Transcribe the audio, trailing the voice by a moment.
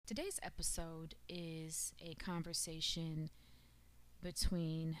Today's episode is a conversation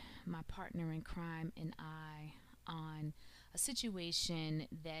between my partner in crime and I on a situation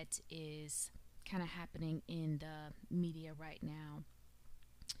that is kind of happening in the media right now.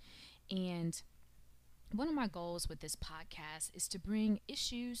 And one of my goals with this podcast is to bring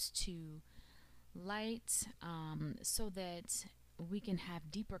issues to light so that we can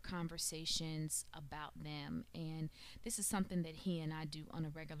have deeper conversations about them. And this is something that he and I do on a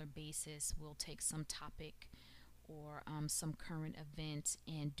regular basis. We'll take some topic or some current event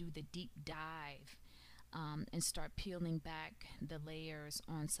and do the deep dive and start peeling back the layers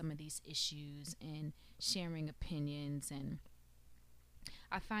on some of these issues and sharing opinions. And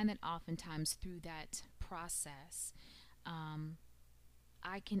I find that oftentimes through that process,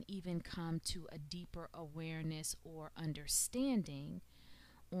 I can even come to a deeper awareness or understanding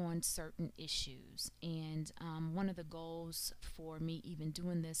on certain issues. And one of the goals for me, even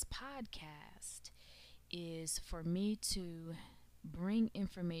doing this podcast, is for me to bring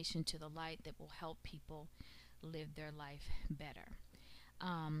information to the light that will help people live their life better.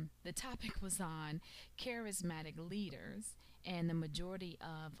 The topic was on charismatic leaders, and the majority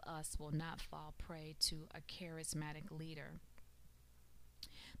of us will not fall prey to a charismatic leader.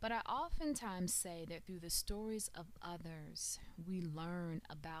 But I oftentimes say that through the stories of others, we learn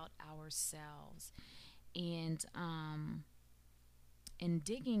about ourselves. And in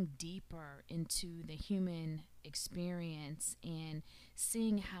digging deeper into the human experience and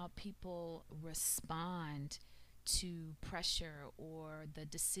seeing how people respond to pressure or the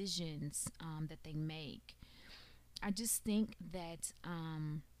decisions that they make, I just think that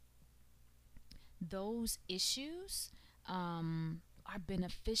those issues are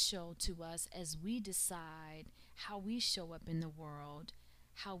beneficial to us as we decide how we show up in the world,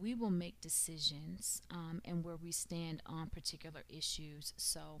 how we will make decisions, and where we stand on particular issues.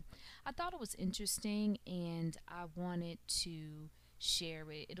 So I thought it was interesting and I wanted to share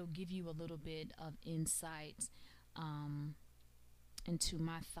it. It'll give you a little bit of insight into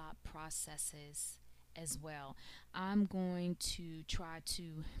my thought processes as well. I'm going to try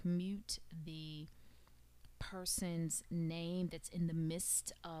to mute the person's name that's in the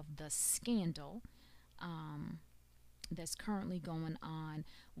midst of the scandal that's currently going on.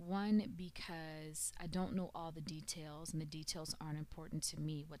 One, because I don't know all the details, and the details aren't important to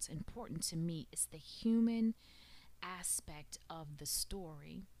me. What's important to me is the human aspect of the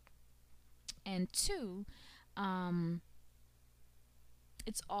story. And two,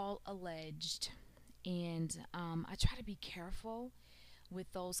 it's all alleged. And I try to be careful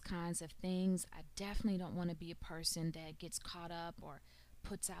with those kinds of things. I definitely don't want to be a person that gets caught up or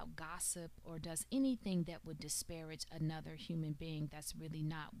puts out gossip or does anything that would disparage another human being. That's really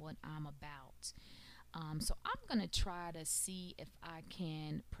not what I'm about. So I'm going to try to see if I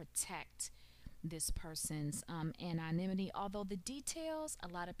can protect this person's anonymity. Although the details, a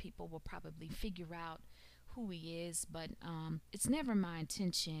lot of people will probably figure out who he is, but it's never my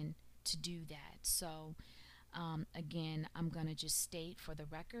intention to do that. So again, I'm going to just state for the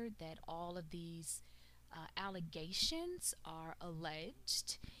record that all of these allegations are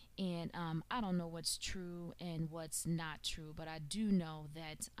alleged, and I don't know what's true and what's not true, but I do know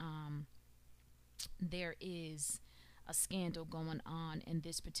that there is a scandal going on, and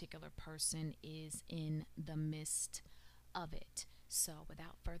this particular person is in the midst of it. So,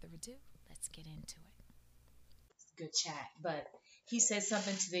 without further ado, let's get into it. Good chat. But he said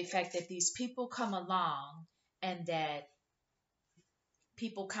something to the effect that these people come along and that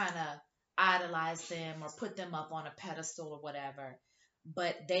people kind of idolize them or put them up on a pedestal or whatever,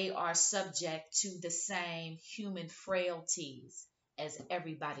 but they are subject to the same human frailties as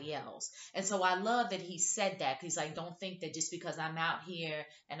everybody else. And so I love that he said that. He's like, don't think that just because I'm out here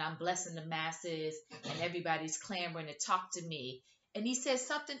and I'm blessing the masses and everybody's clamoring to talk to me. And he said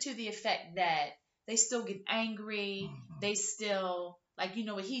something to the effect that they still get angry. They still, like,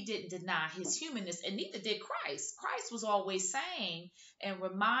 he didn't deny his humanness, and neither did Christ. Christ was always saying and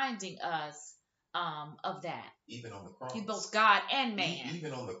reminding us of that. Even on the cross. He's both God and man.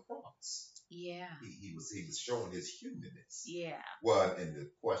 Even on the cross. Yeah. He was showing his humanness. Yeah. Well, and the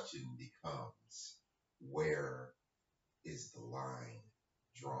question becomes, where is the line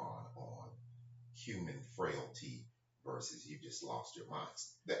drawn on human frailty versus you just lost your mind?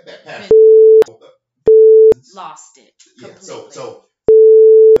 That passion Lost it yeah. completely. So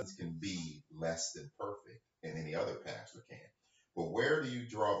can be less than perfect, and any other pastor can. But where do you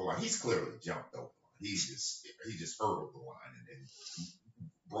draw the line? He's clearly jumped over the line. He just hurdled the line and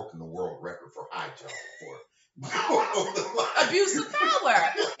broken the world record for high jump for abuse of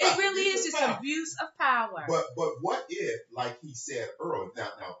power. It really is just abuse of power. But what if, like he said earlier,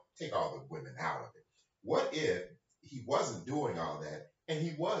 now take all the women out of it. What if he wasn't doing all that and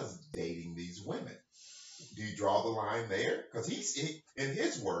he was dating these women? Do you draw the line there? Because in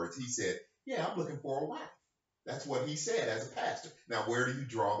his words, he said, "Yeah, I'm looking for a wife." That's what he said as a pastor. Now, where do you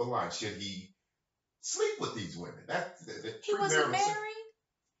draw the line? Should he sleep with these women? That's the He wasn't premarital sex. married.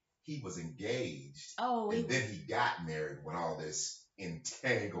 He was engaged, Oh, he and was then he got married when all this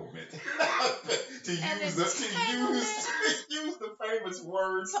entanglement an to entanglement. use the famous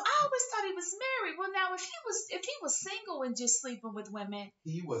words. So I always thought he was married. Well, now if he was single and just sleeping with women,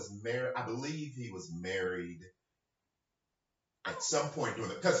 He was married. I believe he was married I at some point during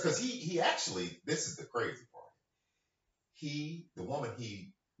the because he actually, this is the crazy part. The woman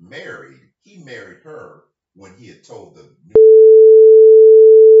he married her when he had told the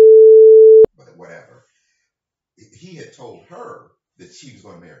but whatever, he had told her that she was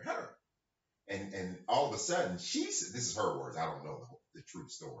going to marry her. And all of a sudden, this is her words. I don't know the true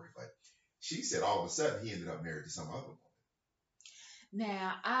story, but she said all of a sudden he ended up married to some other woman.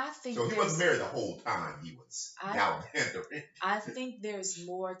 now I So think he wasn't there's married the whole time he was I gallivanting. I think there's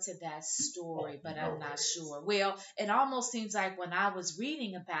more to that Oh, story, you but know I'm not there is. sure. Well, it almost seems like when I was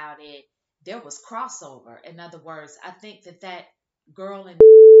reading about it, there was crossover. In other words, I think that girl in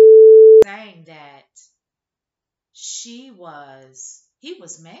saying that he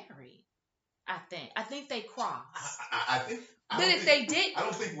was married. I think they crossed. I think But if they I didn't,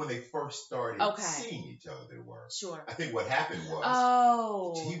 don't think when they first started okay, seeing each other they were. sure. I think what happened was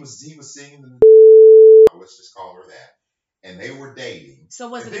Oh, he was seeing the let's just call her that, and they were dating, so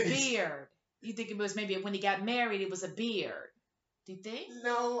was and it a then he's beard? You think it was maybe when he got married, it was a beard? Do you think?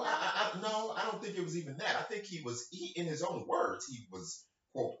 no, no, I don't think it was even that. I think he in his own words he was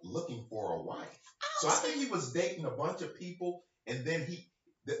quote looking for a wife. I So I don't think see. he was dating a bunch of people, and then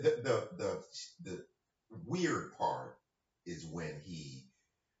the weird part is when he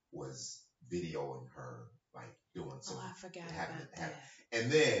was videoing her like doing Oh, some I forgot having about having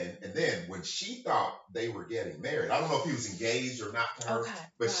that. and then when she thought they were getting married, I don't know if he was engaged or not to her, Okay,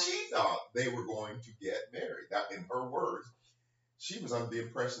 but right. she thought they were going to get married. That in her words, she was under the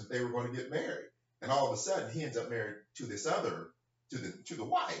impression that they were going to get married. And all of a sudden he ends up married to this other to the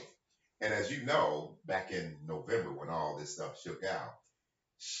wife. And as you know, back in November when all this stuff shook out,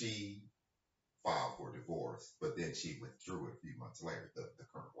 she filed for divorce, but then she withdrew it a few months later, the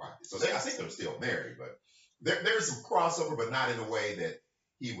current wife. So I think they're still married, but there's some crossover, but not in a way that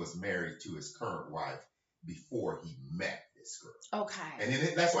he was married to his current wife before he met this girl. Okay.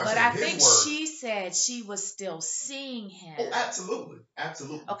 And that's why I But say I in his think words, she said she was still seeing oh, him. absolutely,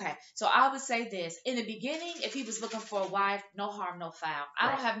 absolutely. Okay, so I would say this. In the beginning, if he was looking for a wife, no harm, no foul. I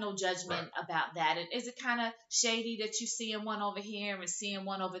Right, don't have no right. judgment about that. And is it kind of shady that you seeing one over here and seeing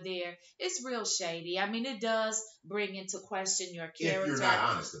one over there? It's real shady. I mean, it does bring into question your If you're character. not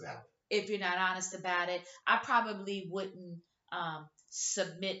honest about it. If you're not honest about it, I probably wouldn't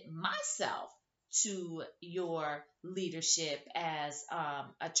submit myself to your leadership as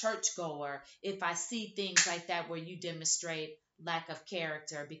a churchgoer if I see things like that where you demonstrate lack of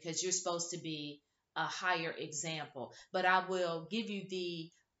character because you're supposed to be a higher example. But I will give you the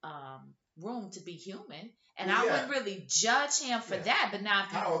room to be human, and Well, I yeah, wouldn't really judge him for yeah. that. But now, if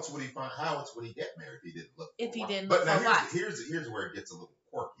How else would he find? How else would he get married if he didn't look for a he wife? didn't look But for now a wife, here's where it gets a little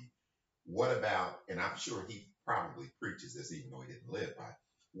quirky. What about? And I'm sure he probably preaches this, even though he didn't live by it.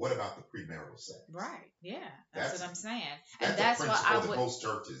 What about the premarital sex? right? Yeah, that's That's what I'm saying, and that's a that's why I principle that would. most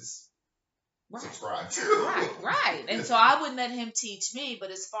churches Right. subscribe Right, to. right. And so I wouldn't let him teach me, but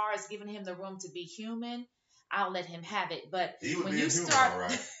as far as giving him the room to be human, I'll let him have it. But He was when being you human, start all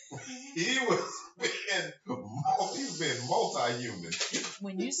right. He was he was being multi-human.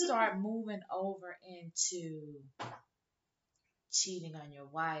 when you start moving over into cheating on your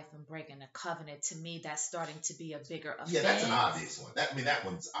wife and breaking a covenant, to me that's starting to be a bigger Yeah, that's an offense. obvious one. That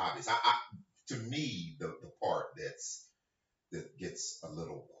one's obvious. To me, the part that gets a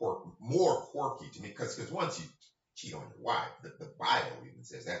little more quirky to me, because once you cheat on your wife, the Bible even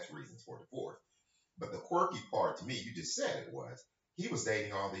says that's reasons for divorce. But the quirky part to me, you just said it was he was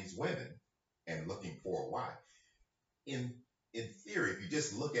dating all these women and looking for a wife. In in theory, if you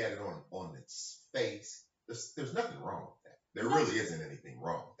just look at it on its face, there's nothing wrong with that. There No, really isn't anything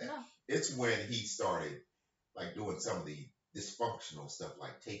wrong with that. no. It's when he started like doing some of the dysfunctional stuff,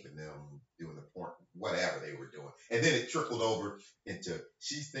 like taping them, doing the porn, whatever they were doing, and then it trickled over into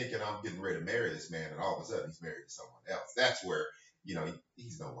she's thinking I'm getting ready to marry this man, and all of a sudden he's married to someone else. That's where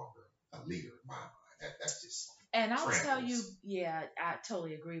he's no longer a leader in my mind. That's just And I'll tell you, tramples. yeah, I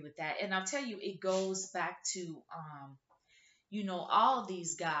totally agree with that. And I'll tell you, it goes back to all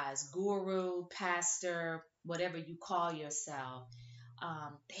these guys, guru, pastor, whatever you call yourself,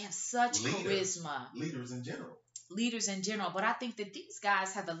 They have such Leaders, charisma. leaders in general. Leaders in general, but I think that these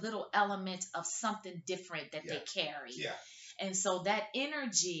guys have a little element of something different that Yeah, they carry. yeah, And so that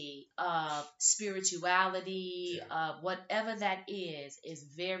energy of spirituality, yeah, whatever that is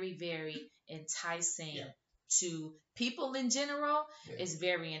very, very enticing yeah, to people in general. yeah. Is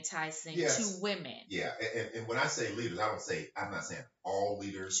very enticing to Yes, women. yeah. And when I say leaders, I don't say I'm not saying all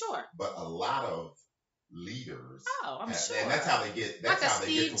leaders, Sure. but a lot of leaders Oh, I'm have, sure. and that's how they get. Like That's a how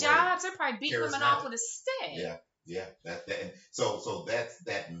they get Steve to where Jobs, they're probably beating they're women off charismatic. with a stick. Yeah, yeah. And so that's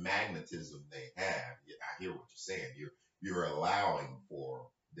that magnetism they have. Yeah, I hear what you're saying. You're allowing for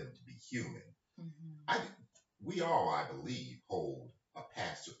them to be human. Hmm. I we all, I believe, hold a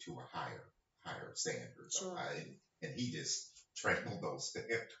pastor to a higher standard. Sure. And he just trampled those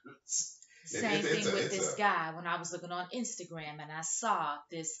standards. Same thing with It's this a guy when I was looking on Instagram and I saw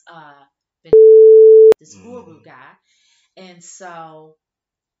this guru mm, guy. And so,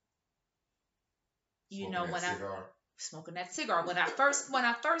 smoking that when I cigar. smoking that cigar, when I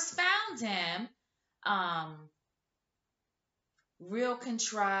first found him, um, real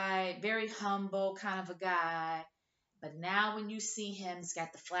contrite, very humble kind of a guy. But now when you see him, he's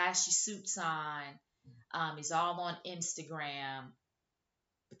got the flashy suits on. He's all on Instagram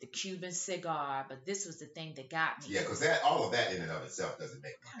with the Cuban cigar. But this was the thing that got me. Yeah, because that all of that in and of itself doesn't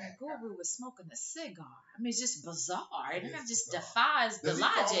make What him a kind bad of guy. guru was smoking a cigar? I mean, it's just bizarre. It And is that just bizarre. defies the Does he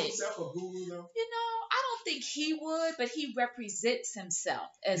call logic. himself a guru though? I don't think he would, but he represents himself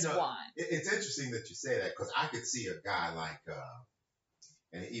as one. It's interesting that you say that because I could see a guy like,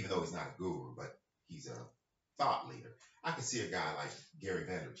 and even though he's not a guru, but he's a thought leader, I could see a guy like Gary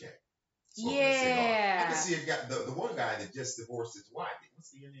Vaynerchuk smoking a cigar. I could Yeah. see a guy, the one guy that just divorced his wife.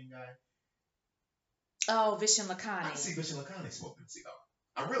 What's the Indian guy? Oh, Vishen I could see Lakani. Vishen Lakani smoking a cigar.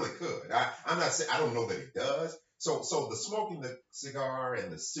 I really could. I'm not saying I don't know that he does. So the smoking the cigar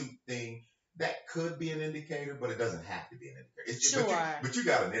and the suit thing that could be an indicator, but it doesn't have to be an indicator. Sure. But you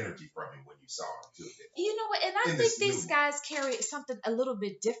got an energy from him when you saw him too. You know what? And I In think this these new guys carry something a little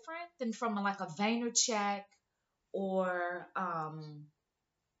bit different than from like a Vaynerchuk or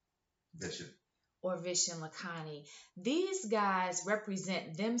Bishop. or Vishen Lakani. These guys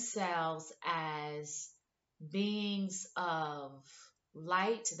represent themselves as beings of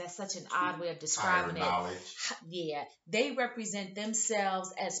light. That's such an odd way of Higher describing it. knowledge. Yeah, they represent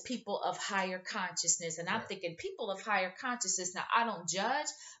themselves as people of higher consciousness. And I'm Right. thinking, people of higher consciousness. Now, I don't judge,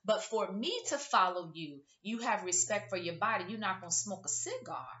 but for me to follow you, you have respect for your body. You're not going to smoke a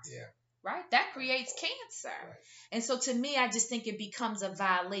cigar. Yeah. Right? That creates cancer. Right. And so to me, I just think it becomes a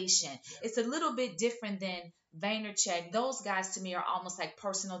violation. Yeah. It's a little bit different than Vaynerchuk. Those guys to me are almost like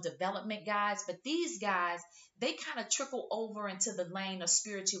personal development guys, but these guys, they kind of trickle over into the lane of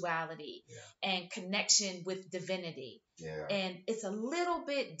spirituality and connection with divinity. Yeah. And it's a little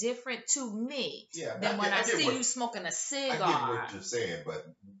bit different to me Yeah. than when I see what, you smoking a I cigar. get what you're saying, but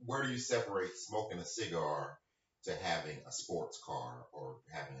where do you separate smoking a cigar to having a sports car or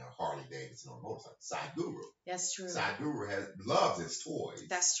having a Harley Davidson or a motorcycle? Sadhguru. That's true. Sadhguru loves his toys.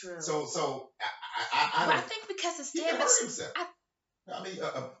 That's true. So But I I think because it's he damn can hurt himself. I mean,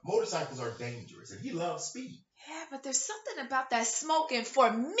 motorcycles are dangerous, and he loves speed. Yeah, but there's something about that smoking for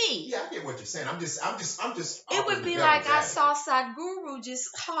me. Yeah, I get what you're saying. I'm just. It would be like I saw Sadhguru just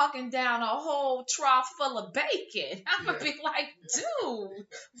hogging down a whole trough full of bacon. I would be like, dude,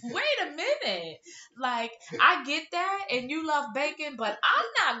 wait a minute. Like, I get that, and you love bacon, but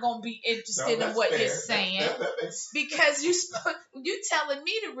I'm not gonna be interested in what you're saying because you telling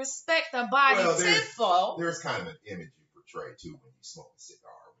me to respect the body tempo. There's kind of an image you portray too when you smoke a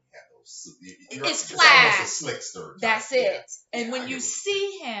cigar. It's flash. almost a slickster. That's it. And when you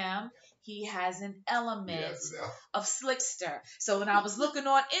see him, he has an element of slickster. So when I was looking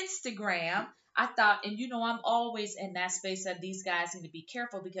on Instagram, I thought, and I'm always in that space that these guys need to be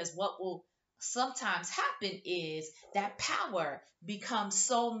careful because what will sometimes happen is that power becomes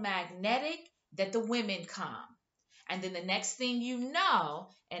so magnetic that the women come. And then the next thing you know,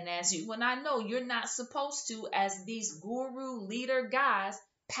 and as you and I know, you're not supposed to, as these guru leader guys,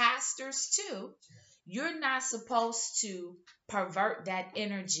 pastors too, you're not supposed to pervert that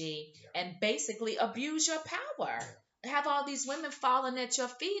energy and basically abuse your power. Have all these women falling at your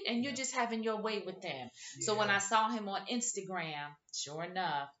feet and you're just having your way with them. So when I saw him on Instagram, sure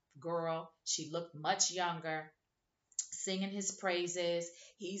enough, girl, she looked much younger, singing his praises.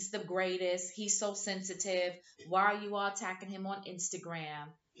 He's the greatest. He's so sensitive. Why are you all attacking him on Instagram?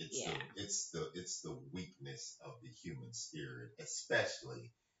 It's the weakness of the human spirit,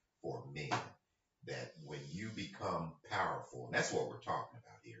 especially for men, that when you become powerful, and that's what we're talking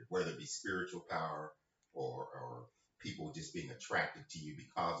about here, whether it be spiritual power or people just being attracted to you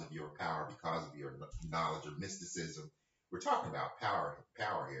because of your power, because of your knowledge or mysticism. We're talking about power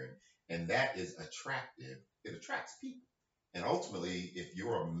here, and that is attractive. It attracts people, and ultimately, if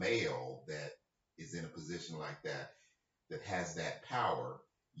you're a male that is in a position like that, that has that power,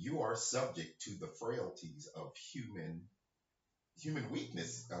 you are subject to the frailties of human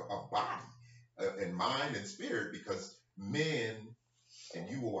weakness of body and mind and spirit, because men, and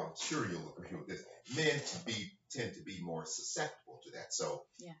you will, I'm sure you'll agree with this, men tend to be more susceptible to that. So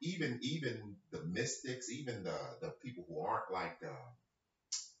Yeah. even the mystics, even the people who aren't like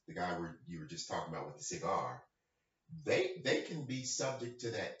the guy you were just talking about with the cigar, they can be subject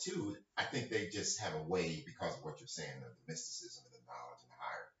to that too. I think they just have a way, because of what you're saying, of the mysticism and the knowledge and the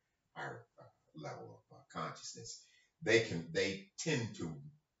higher level of consciousness. They tend to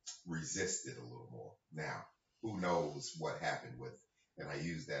resist it a little more. Now, who knows what happened with? And I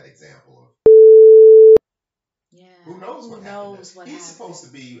use that example of Yeah. who knows Who what happened. knows what He's happened? supposed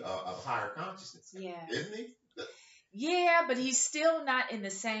to be of higher consciousness, Yeah. isn't he? Yeah, but he's still not in the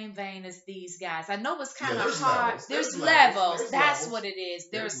same vein as these guys. I know it's kind of there's hard. levels. There's levels. There's That's levels. what it is.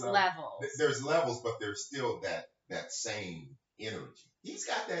 There's levels. levels. There's levels, but there's still that same energy. He's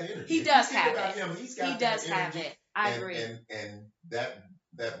got that energy. He If does you think have about it. him, he's got He that does energy. have it. I and, agree. And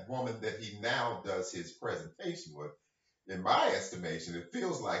that woman that he now does his presentation with, in my estimation, it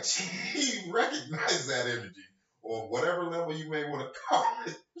feels like she recognized that energy, or whatever level you may want to call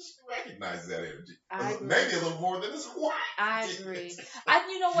it. She recognized that energy. I agree. Maybe a little more than his wife. I agree.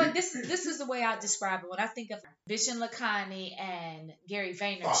 You know what? This is the way I describe it. When I think of Vishen Lakhani and Gary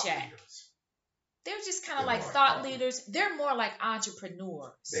Vaynerchuk, they're just kind of like thought leaders. They're more like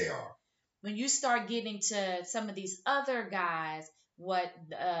entrepreneurs. They are. When you start getting to some of these other guys, what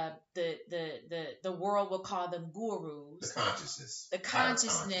the world will call them gurus, the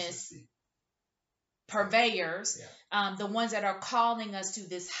consciousness purveyors, yeah. The ones that are calling us to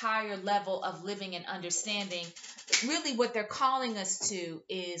this higher level of living and understanding. Really, what they're calling us to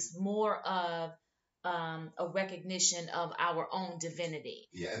is more of a recognition of our own divinity.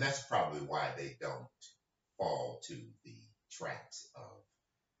 Yeah, and that's probably why they don't fall to the traps of.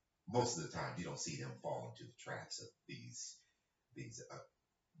 Most of the time, you don't see them fall into the traps of these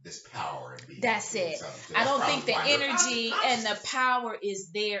this power and being. That's it. I don't think the energy and the power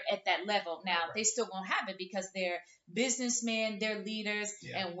is there at that level. Now, they still gonna have it because they're businessmen, they're leaders,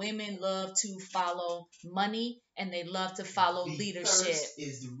 and women love to follow money and they love to follow leadership. Thirst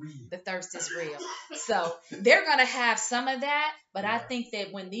is real. The thirst is real. So they're gonna have some of that, but I think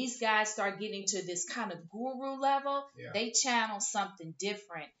that when these guys start getting to this kind of guru level, they channel something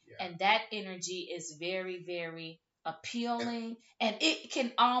different, and that energy is very, very appealing, and it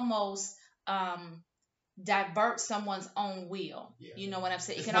can almost divert someone's own will. You know what I'm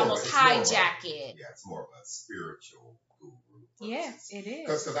saying? It can almost hijack it. Yeah, it's more of a spiritual guru. Yeah, it is.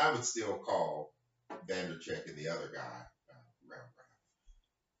 Because I would still call Vandercheck and the other guy,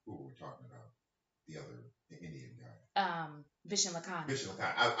 who were we talking about? The other Indian guy. Vishen Lakhani.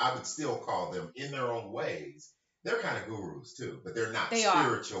 I would still call them, in their own ways, they're kind of gurus too, but they're not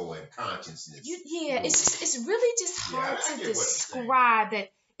spiritual and consciousness. It's really just hard to describe that.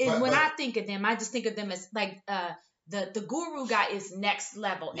 When I think of them, I just think of them as like the guru guy is next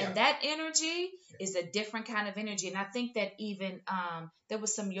level, and that energy is a different kind of energy. And I think that even there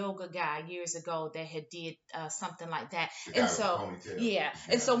was some yoga guy years ago that had did something like that. And so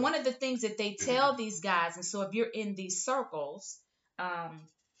and so one of the things that they tell these guys, and so if you're in these circles, I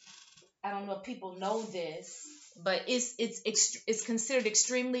don't know if people know this, but it's considered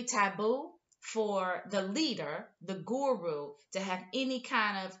extremely taboo for the leader, the guru, to have any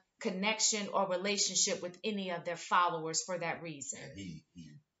kind of connection or relationship with any of their followers for that reason. And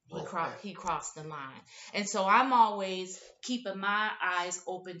he crossed the line. And so I'm always keeping my eyes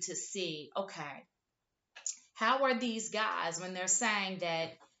open to see, okay, how are these guys when they're saying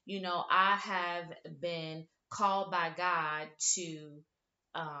that, I have been called by God to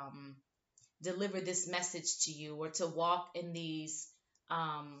deliver this message to you, or to walk in these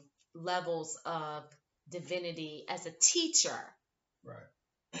levels of divinity as a teacher.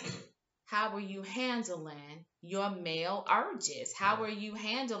 Right. How are you handling your male urges? How are you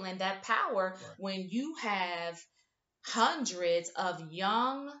handling that power when you have hundreds of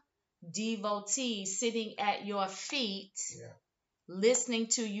young devotees sitting at your feet, listening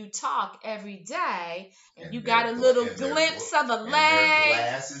to you talk every day, and you got a little glimpse of a leg. Their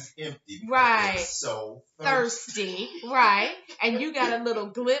glass is empty. Right. It's so thirsty. Right. And you got a little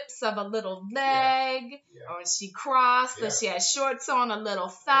glimpse of a little leg, or she crossed, but she had shorts on, a little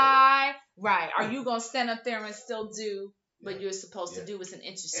thigh. Right. Are you going to stand up there and still do yeah, you're supposed to yeah. do is an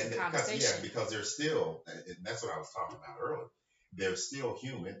interesting And because yeah, conversation. because they're still, and that's what I was talking about earlier. They're still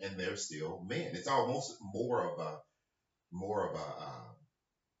human and they're still men. It's almost more of a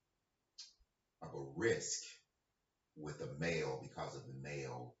risk with a male because of the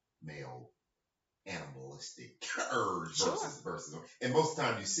male animalistic urge Sure, versus and most of the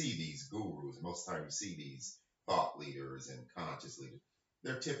time you see these gurus, most of the time you see these thought leaders and conscious leaders,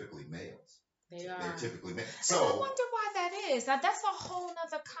 they're typically males. they They're are. typically males. And I So wonder why that is. Now, that's a whole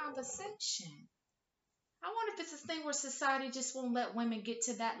nother conversation. I wonder if it's this thing where society just won't let women get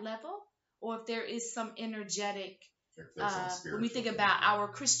to that level, or if there is some energetic. if there's some When we spiritual think thing about going our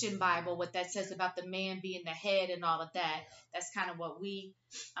on. Christian Bible, what that says about the man being the head and all of that, Yeah. that's kind of what we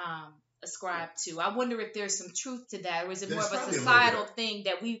Yeah. ascribe to. I wonder if there's some truth to that, or is it more There's of a probably a little bit of societal thing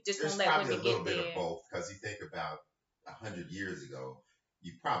that we just there's won't let probably a women little get bit of there? both because you think about 100 years ago,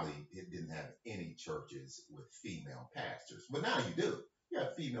 you probably didn't have any churches with female pastors, but now you do. You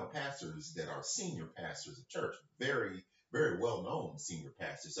have female pastors that are senior pastors of church, very very well known senior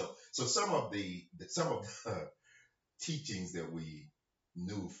pastors. So some of the teachings that we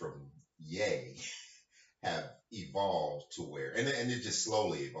knew from Yay have evolved to where and it just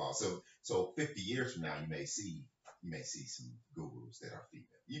slowly evolved. So 50 years from now you may see some gurus that are female.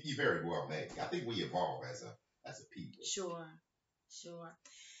 You very well may. I think we evolve as a people. Sure, sure.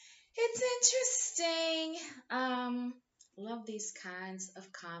 It's interesting. Love these kinds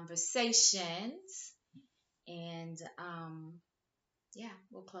of conversations. And yeah,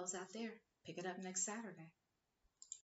 we'll close out there. Pick it up next Saturday.